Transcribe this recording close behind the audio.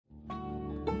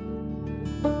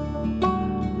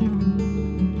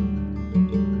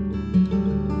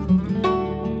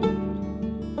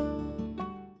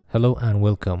Hello and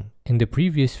welcome. In the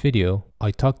previous video,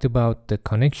 I talked about the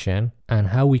connection and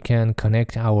how we can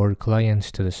connect our clients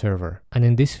to the server. And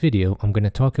in this video, I'm going to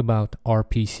talk about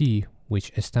RPC,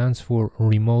 which stands for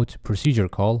Remote Procedure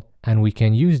Call, and we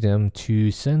can use them to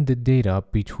send the data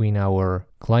between our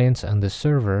clients and the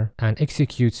server and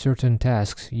execute certain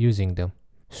tasks using them.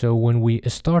 So when we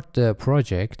start the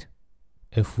project,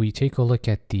 if we take a look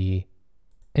at the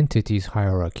entities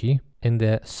hierarchy, in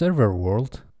the server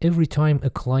world, every time a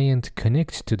client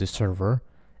connects to the server,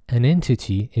 an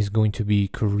entity is going to be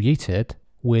created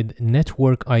with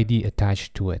network ID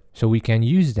attached to it. So we can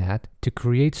use that to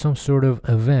create some sort of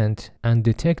event and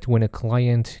detect when a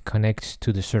client connects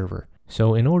to the server.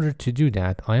 So in order to do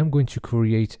that, I am going to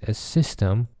create a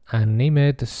system and name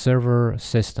it server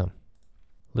system.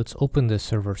 Let's open the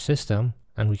server system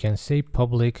and we can say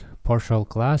public partial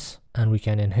class and we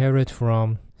can inherit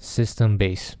from system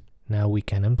base. Now we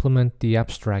can implement the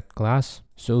abstract class.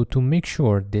 So to make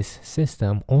sure this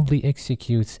system only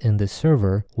executes in the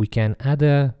server, we can add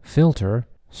a filter.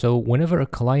 So whenever a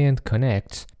client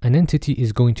connects, an entity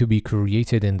is going to be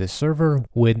created in the server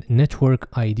with network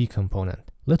ID component.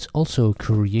 Let's also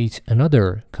create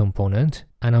another component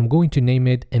and I'm going to name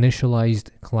it initialized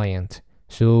client.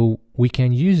 So we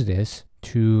can use this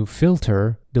to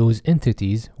filter those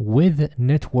entities with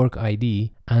network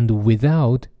ID and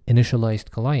without initialized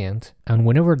client, and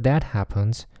whenever that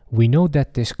happens, we know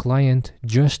that this client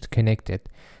just connected,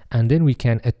 and then we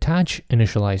can attach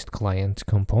initialized client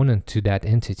component to that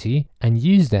entity and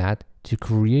use that to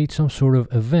create some sort of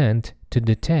event to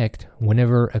detect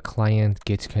whenever a client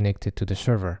gets connected to the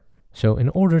server. So in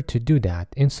order to do that,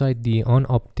 inside the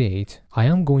onUpdate, I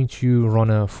am going to run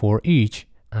a for each,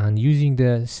 and using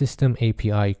the system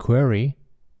API query,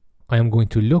 I am going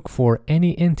to look for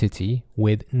any entity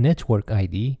with network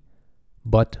ID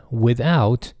but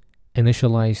without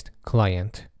initialized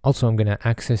client. Also, I'm going to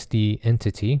access the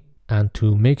entity, and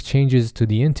to make changes to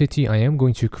the entity, I am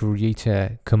going to create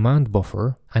a command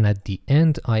buffer, and at the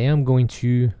end, I am going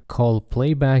to call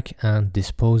playback and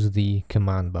dispose the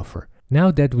command buffer. Now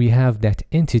that we have that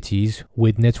entities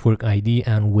with network ID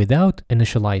and without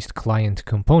initialized client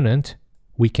component,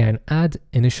 we can add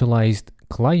initialized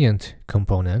client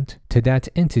component to that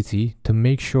entity to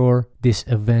make sure this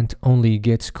event only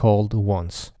gets called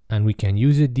once. And we can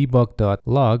use a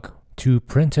debug.log to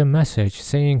print a message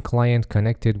saying client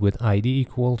connected with ID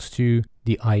equals to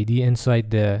the ID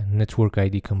inside the network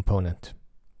ID component.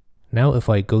 Now if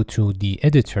I go to the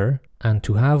editor, and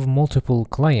to have multiple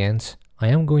clients, I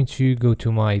am going to go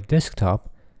to my desktop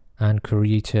and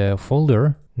create a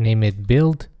folder, name it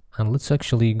build, and let's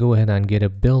actually go ahead and get a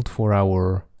build for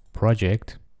our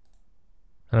project,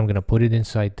 and I'm gonna put it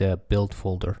inside the build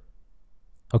folder.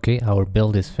 Okay, our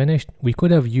build is finished. We could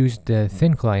have used the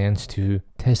thin clients to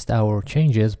test our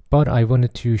changes, but I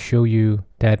wanted to show you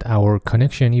that our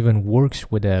connection even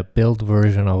works with a build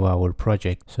version of our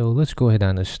project. So let's go ahead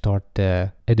and start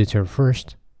the editor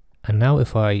first. And now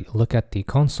if I look at the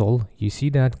console, you see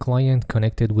that client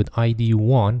connected with ID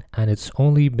 1 and it's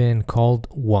only been called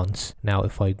once. Now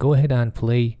if I go ahead and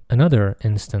play another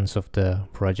instance of the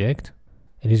project,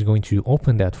 it is going to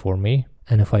open that for me.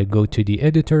 And if I go to the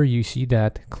editor, you see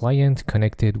that client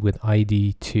connected with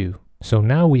ID 2. So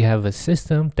now we have a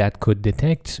system that could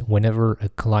detect whenever a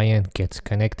client gets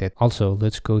connected. Also,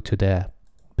 let's go to the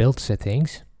build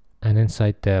settings, and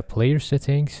inside the player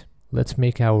settings, let's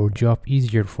make our job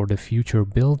easier for the future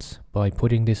builds by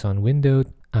putting this on window.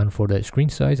 And for the screen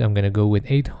size, I'm going to go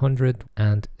with 800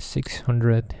 and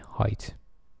 600 height.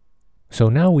 So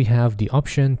now we have the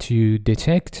option to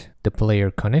detect the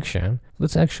player connection.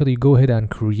 Let's actually go ahead and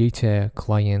create a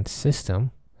client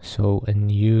system. So a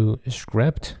new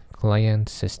script, client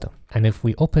system. And if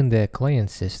we open the client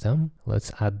system,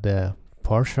 let's add the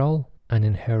partial and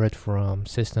inherit from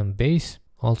system base.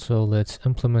 Also, let's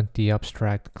implement the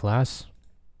abstract class,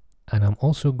 and I'm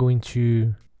also going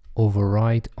to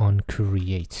override on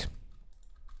create.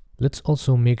 Let's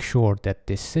also make sure that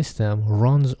this system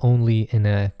runs only in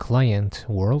a client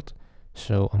world.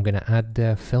 So I'm going to add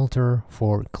the filter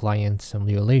for client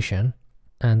simulation.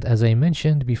 And as I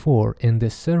mentioned before, in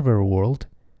the server world,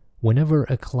 whenever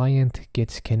a client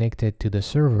gets connected to the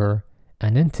server,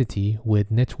 an entity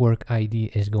with network ID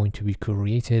is going to be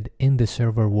created in the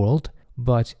server world.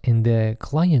 But in the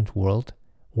client world,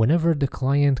 whenever the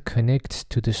client connects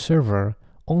to the server,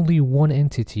 only one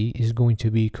entity is going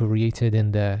to be created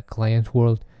in the client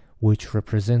world, which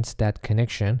represents that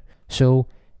connection. So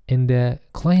in the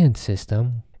client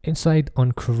system, inside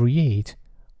on create,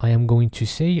 I am going to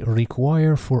say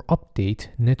require for update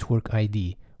network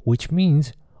ID, which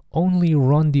means only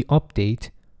run the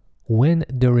update when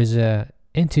there is a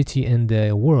entity in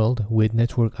the world with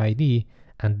network ID,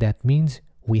 and that means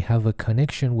we have a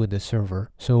connection with the server.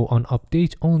 So an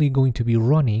update only going to be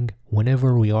running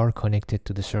whenever we are connected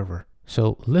to the server.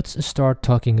 So let's start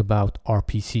talking about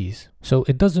RPCs. So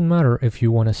it doesn't matter if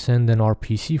you want to send an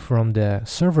RPC from the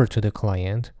server to the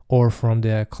client or from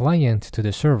the client to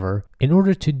the server. In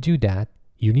order to do that,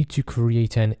 you need to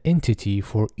create an entity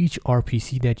for each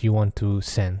RPC that you want to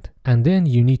send. And then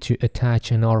you need to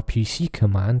attach an RPC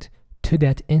command to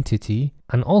that entity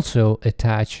and also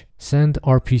attach send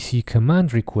RPC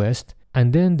command request,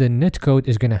 and then the netcode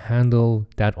is going to handle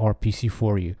that RPC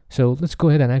for you. So let's go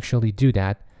ahead and actually do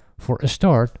that. For a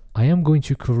start, I am going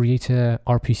to create a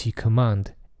RPC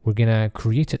command. We're going to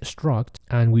create a struct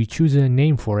and we choose a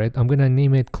name for it. I'm going to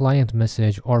name it client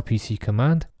message RPC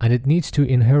command, and it needs to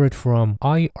inherit from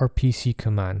iRPC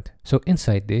command. So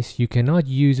inside this, you cannot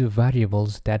use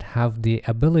variables that have the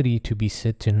ability to be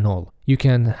set to null. You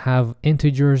can have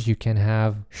integers, you can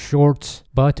have shorts,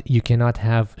 but you cannot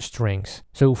have strings.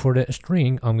 So for the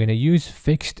string, I'm going to use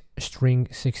fixed string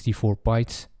 64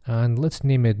 bytes. And let's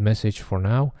name it message for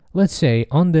now. Let's say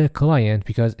on the client,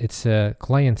 because it's a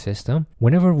client system,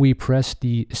 whenever we press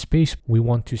the space, we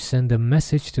want to send a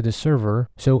message to the server.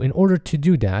 So in order to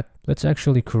do that, let's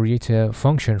actually create a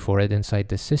function for it inside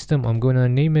the system. I'm going to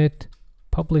name it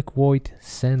public void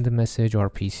send message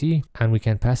RPC, and we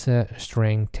can pass a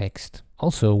string text.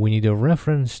 Also, we need a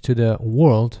reference to the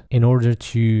world in order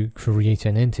to create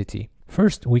an entity.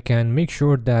 First, we can make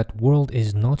sure that world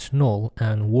is not null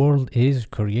and world is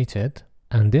created.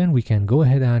 And then we can go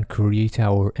ahead and create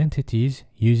our entities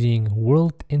using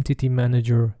world entity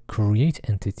manager create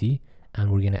entity. And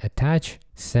we're going to attach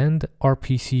send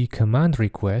RPC command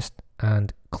request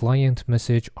and client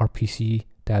message RPC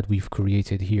that we've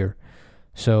created here.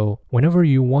 So whenever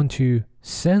you want to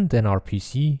send an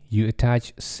RPC, you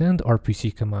attach send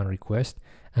RPC command request.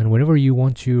 And whenever you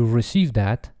want to receive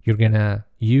that, you're gonna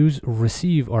use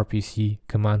receive RPC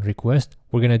command request.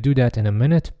 We're gonna do that in a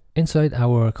minute. Inside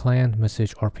our client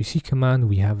message RPC command,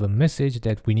 we have a message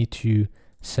that we need to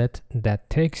set that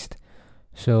text.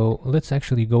 So let's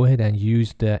actually go ahead and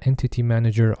use the entity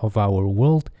manager of our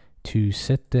world to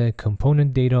set the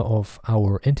component data of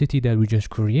our entity that we just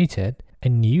created. A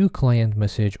new client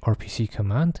message RPC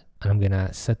command, and I'm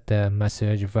gonna set the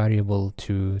message variable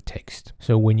to text.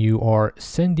 So when you are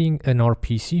sending an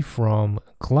RPC from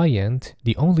client,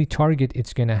 the only target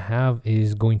it's gonna have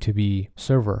is going to be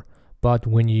server. But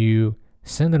when you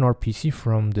send an RPC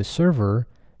from the server,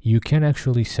 you can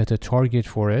actually set a target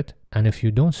for it. And if you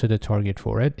don't set a target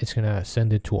for it, it's gonna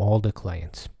send it to all the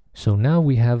clients. So now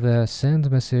we have a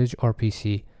send message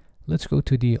RPC. Let's go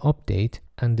to the update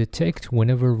and detect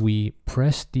whenever we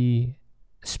press the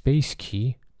space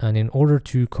key. And in order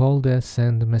to call the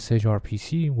send message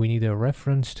RPC, we need a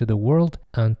reference to the world.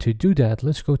 And to do that,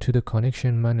 let's go to the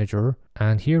connection manager.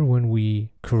 And here, when we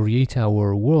create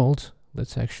our world,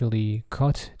 let's actually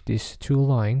cut these two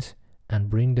lines and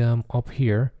bring them up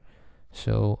here.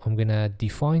 So I'm gonna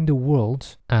define the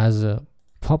world as a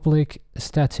public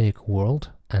static world.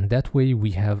 And that way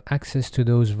we have access to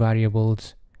those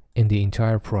variables in the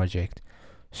entire project.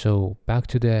 So back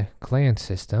to the client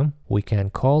system, we can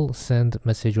call send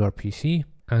message RPC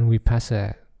and we pass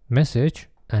a message.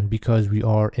 And because we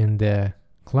are in the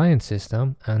client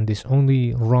system and this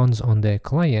only runs on the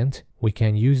client, we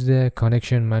can use the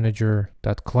connection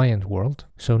manager.client world.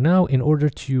 So now in order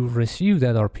to receive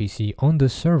that RPC on the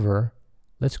server,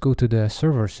 let's go to the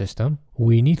server system.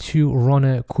 We need to run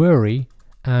a query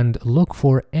and look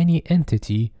for any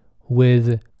entity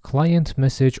with client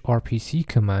message RPC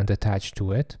command attached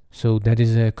to it. So that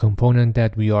is a component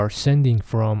that we are sending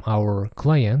from our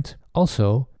client.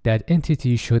 Also, that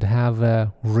entity should have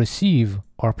a receive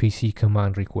RPC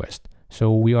command request.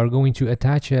 So we are going to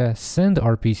attach a send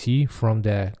RPC from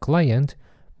the client,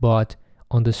 but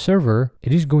on the server,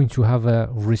 it is going to have a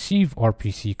receive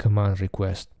RPC command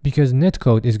request, because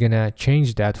Netcode is going to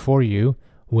change that for you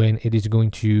when it is going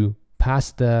to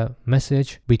pass the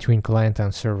message between client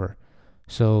and server.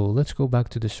 So let's go back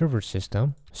to the server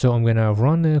system. So I'm going to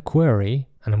run a query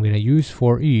and I'm going to use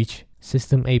for each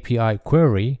system API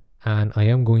query, and I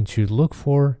am going to look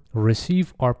for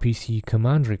receive RPC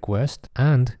command request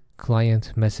and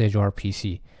client message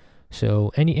RPC.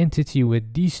 So any entity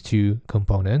with these two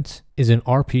components is an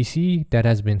RPC that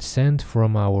has been sent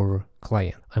from our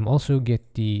client. I'm also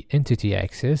get the entity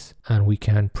access, and we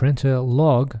can print a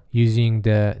log using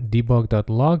the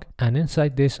debug.log, and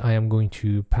inside this I am going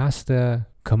to pass the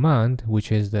command,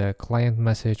 which is the client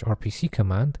message RPC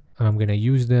command, and I'm going to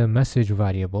use the message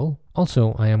variable.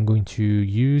 Also, I am going to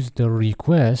use the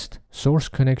request source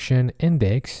connection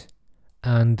index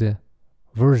and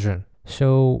version.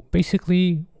 So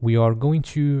basically we are going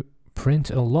to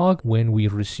print a log when we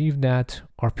receive that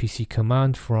RPC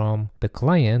command from the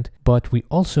client, but we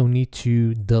also need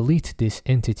to delete this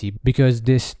entity because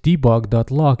this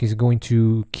debug.log is going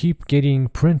to keep getting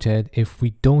printed if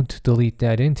we don't delete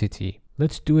that entity.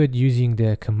 Let's do it using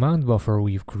the command buffer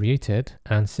we've created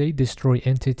and say destroy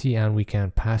entity, and we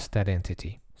can pass that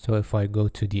entity. So if I go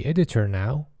to the editor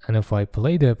now, and if I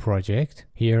play the project,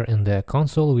 here in the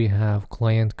console we have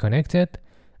client connected,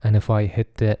 and if I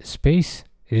hit the space,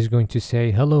 it is going to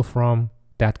say hello from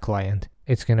that client.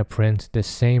 It's going to print the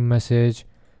same message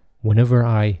whenever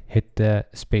I hit the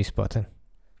space button.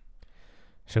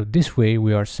 So this way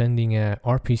we are sending a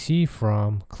RPC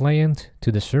from client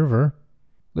to the server.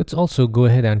 Let's also go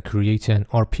ahead and create an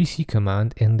RPC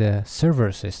command in the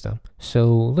server system.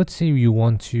 So let's say you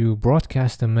want to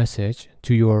broadcast a message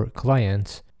to your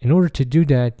clients. In order to do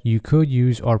that, you could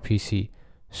use RPC.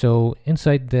 So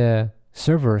inside the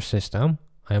server system,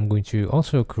 I'm going to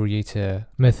also create a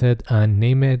method and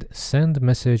name it send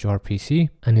message RPC,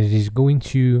 and it is going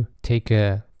to take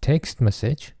a text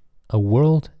message, a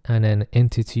world, and an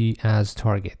entity as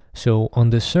target. So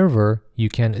on the server, you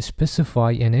can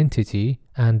specify an entity,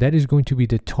 and that is going to be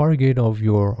the target of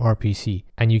your RPC.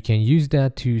 And you can use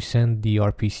that to send the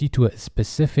RPC to a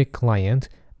specific client,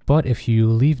 but if you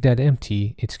leave that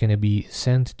empty, it's going to be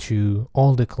sent to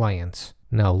all the clients.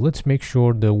 Now let's make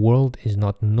sure the world is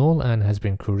not null and has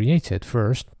been created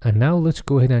first. And now let's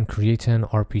go ahead and create an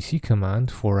RPC command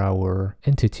for our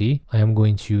entity. I am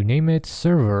going to name it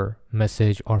server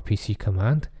message RPC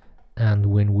command. And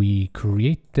when we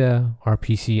create the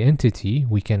RPC entity,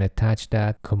 we can attach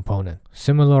that component.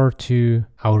 Similar to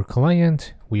our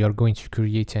client, we are going to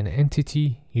create an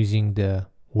entity using the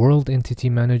world entity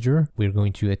manager. We're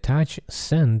going to attach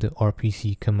send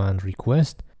RPC command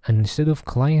request. And instead of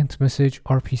client message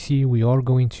RPC, we are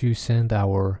going to send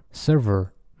our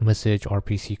server message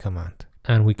RPC command.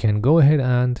 And we can go ahead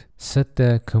and set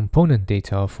the component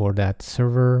data for that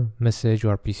server message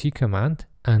RPC command.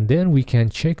 And then we can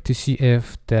check to see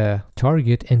if the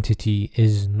target entity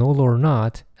is null or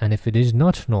not. And if it is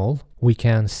not null, we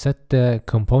can set the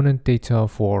component data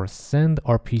for send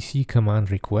RPC command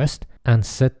request and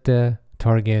set the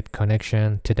target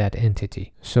connection to that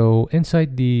entity. So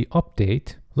inside the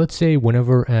update, let's say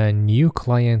whenever a new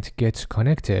client gets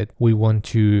connected, we want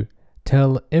to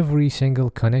tell every single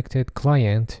connected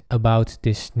client about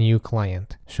this new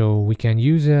client. So we can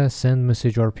use a send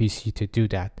message RPC to do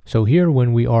that. So here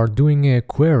when we are doing a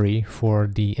query for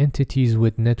the entities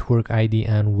with network ID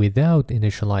and without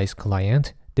initialized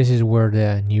client, this is where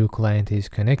the new client is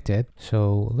connected.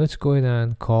 So let's go ahead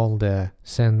and call the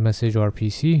send message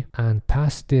RPC and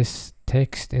pass this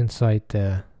text inside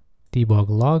the debug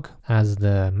log as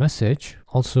the message.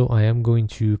 Also, I am going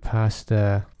to pass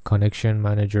the connection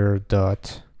manager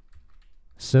dot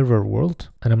server world,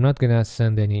 and I'm not gonna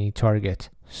send any target.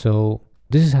 So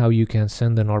this is how you can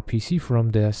send an RPC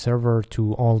from the server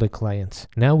to all the clients.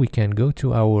 Now we can go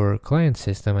to our client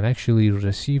system and actually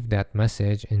receive that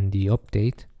message in the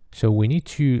update. So we need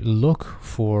to look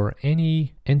for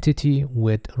any entity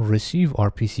with receive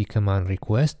RPC command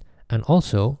request and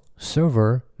also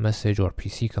server message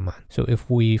RPC command. So if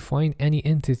we find any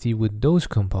entity with those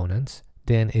components,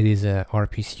 then it is a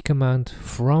RPC command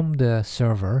from the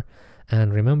server.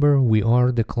 And remember, we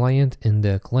are the client in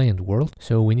the client world,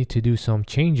 so we need to do some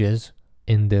changes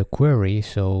in the query.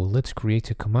 So let's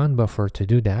create a command buffer to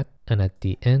do that, and at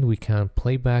the end we can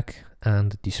play back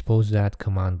and dispose that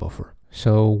command buffer.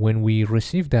 So when we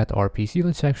receive that RPC,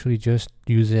 let's actually just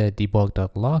use a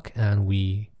debug.log and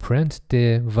we print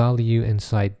the value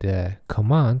inside the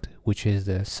command, which is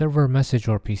the server message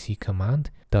RPC command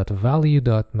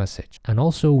 .value.message. And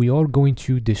also we are going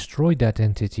to destroy that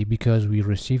entity because we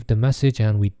received the message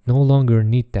and we no longer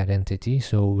need that entity.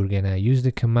 So we're gonna use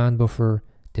the command buffer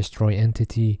destroy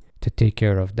entity to take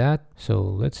care of that. So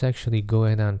let's actually go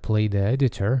ahead and play the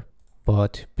editor.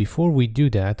 But before we do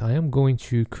that, I am going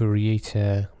to create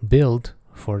a build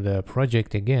for the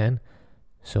project again.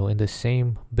 So in the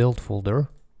same build folder,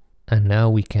 and now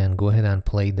we can go ahead and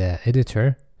play the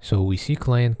editor. So we see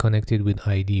client connected with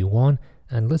ID 1.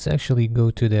 And let's actually go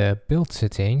to the build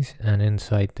settings, and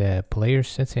inside the player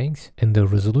settings, in the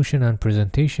resolution and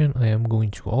presentation, I am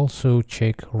going to also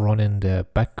check run in the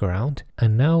background.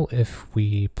 And now if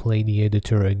we play the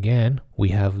editor again,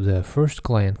 we have the first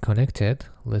client connected.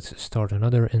 Let's start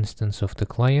another instance of the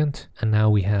client. And now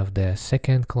we have the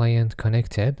second client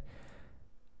connected.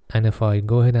 And if I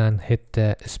go ahead and hit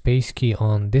the space key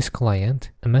on this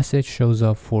client, a message shows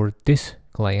up for this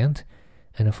client.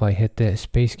 and if I hit the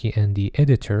space key in the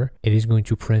editor, it is going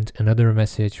to print another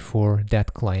message for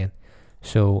that client.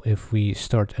 So if we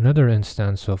start another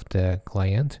instance of the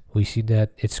client, we see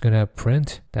that it's going to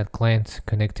print that client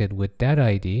connected with that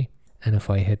ID. And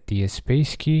if I hit the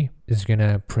space key, it's going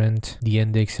to print the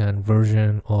index and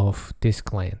version of this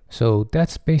client. So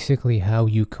that's basically how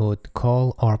you could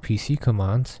call RPC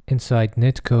commands inside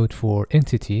Netcode for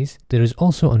entities. There is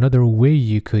also another way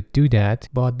you could do that,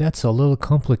 but that's a little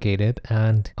complicated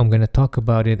and I'm going to talk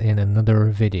about it in another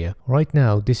video. Right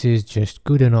now, this is just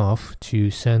good enough to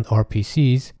send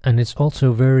RPCs, and it's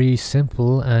also very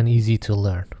simple and easy to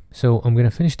learn. So I'm going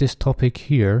to finish this topic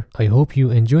here. I hope you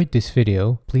enjoyed this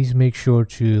video. Please make sure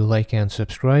to like and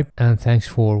subscribe, and thanks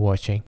for watching.